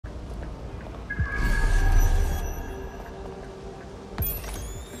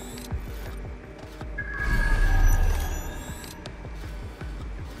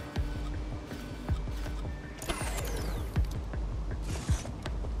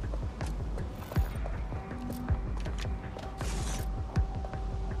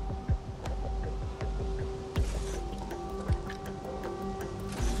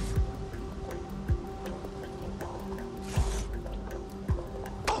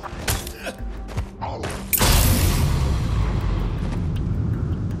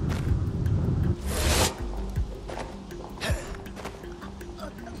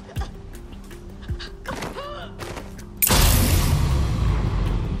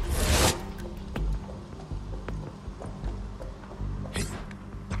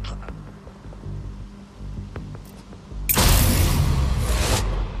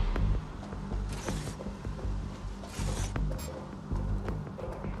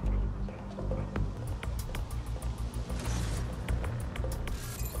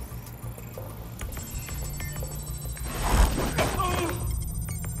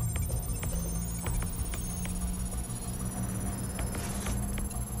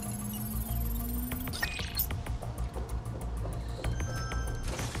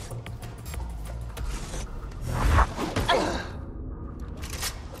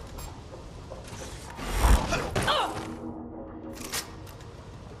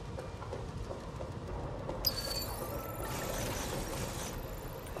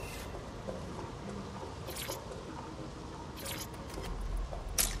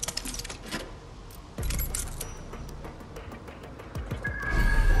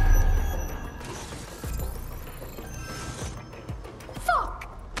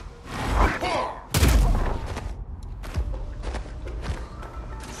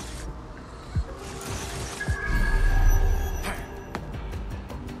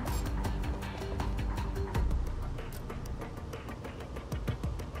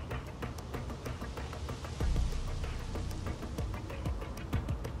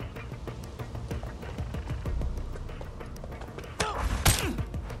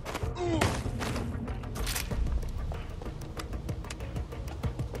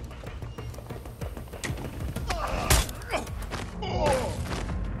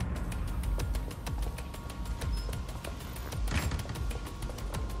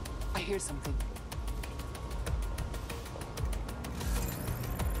hear something.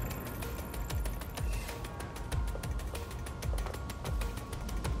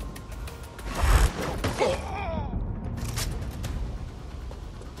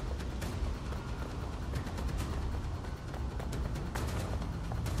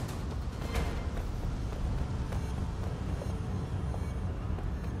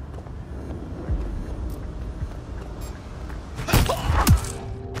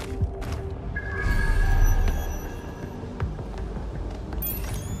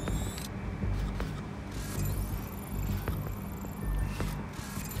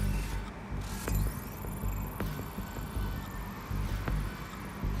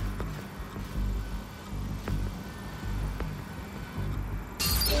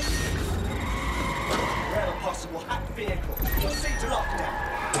 Vehicle. Proceed to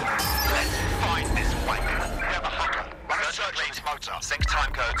lockdown. Let's find this wanker. We have a hacker. Run a search on his motor. Sync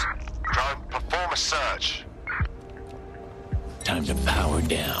time codes. Drone, perform a search. Time to power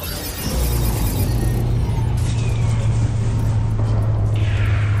down.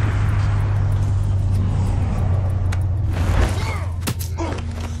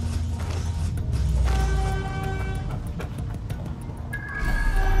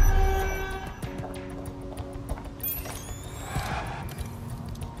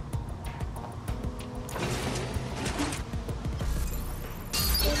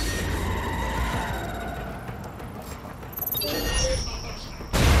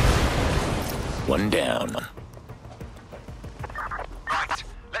 One down. Right,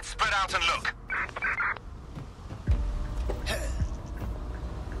 let's spread out and look.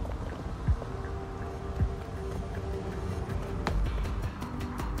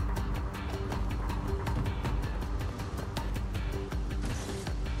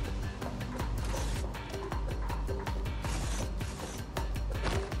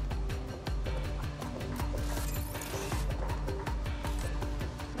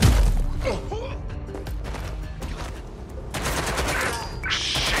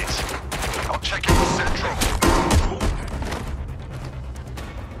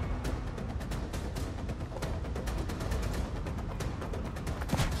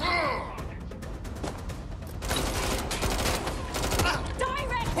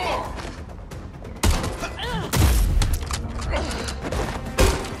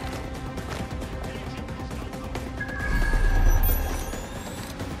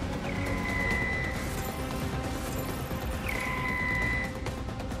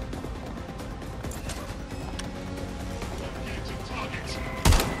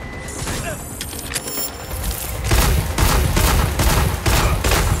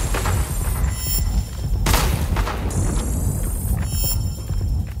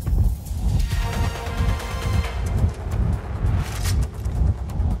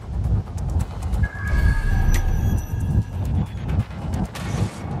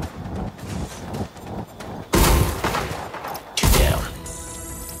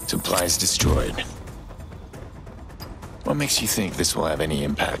 Supplies destroyed. What makes you think this will have any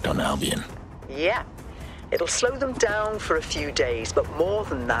impact on Albion? Yeah. It'll slow them down for a few days, but more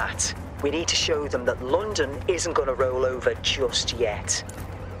than that, we need to show them that London isn't going to roll over just yet.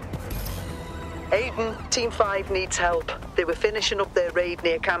 Aiden, Team 5 needs help. They were finishing up their raid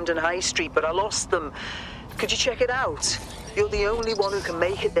near Camden High Street, but I lost them. Could you check it out? You're the only one who can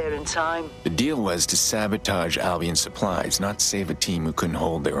make it there in time. The deal was to sabotage Albion supplies, not save a team who couldn't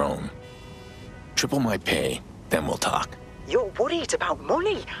hold their own. Triple my pay, then we'll talk. You're worried about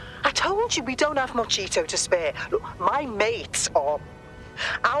money. I told you we don't have much Ito to spare. Look, my mates are...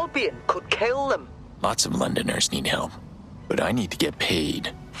 Albion could kill them. Lots of Londoners need help, but I need to get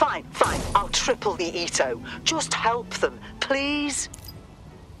paid. Fine. I'll triple the Ito. Just help them, please.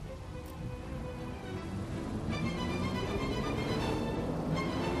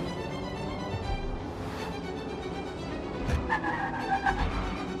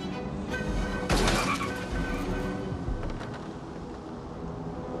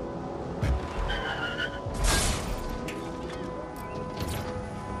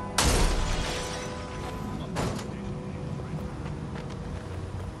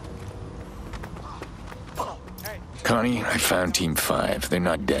 Connie, I found Team 5. They're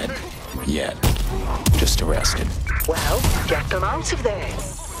not dead. Yet. Just arrested. Well, get them out of there.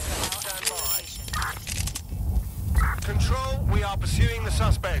 Control, we are pursuing the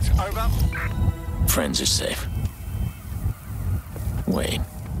suspect. Over. Friends are safe. Wait.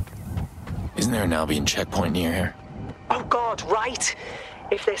 Isn't there an Albion checkpoint near here? Oh God, right.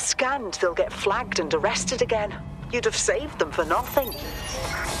 If they're scanned, they'll get flagged and arrested again. You'd have saved them for nothing.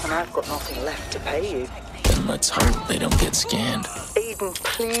 And I've got nothing left to pay you. Then let's hope they don't get scanned. Aiden,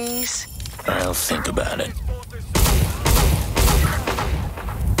 please. I'll think about it.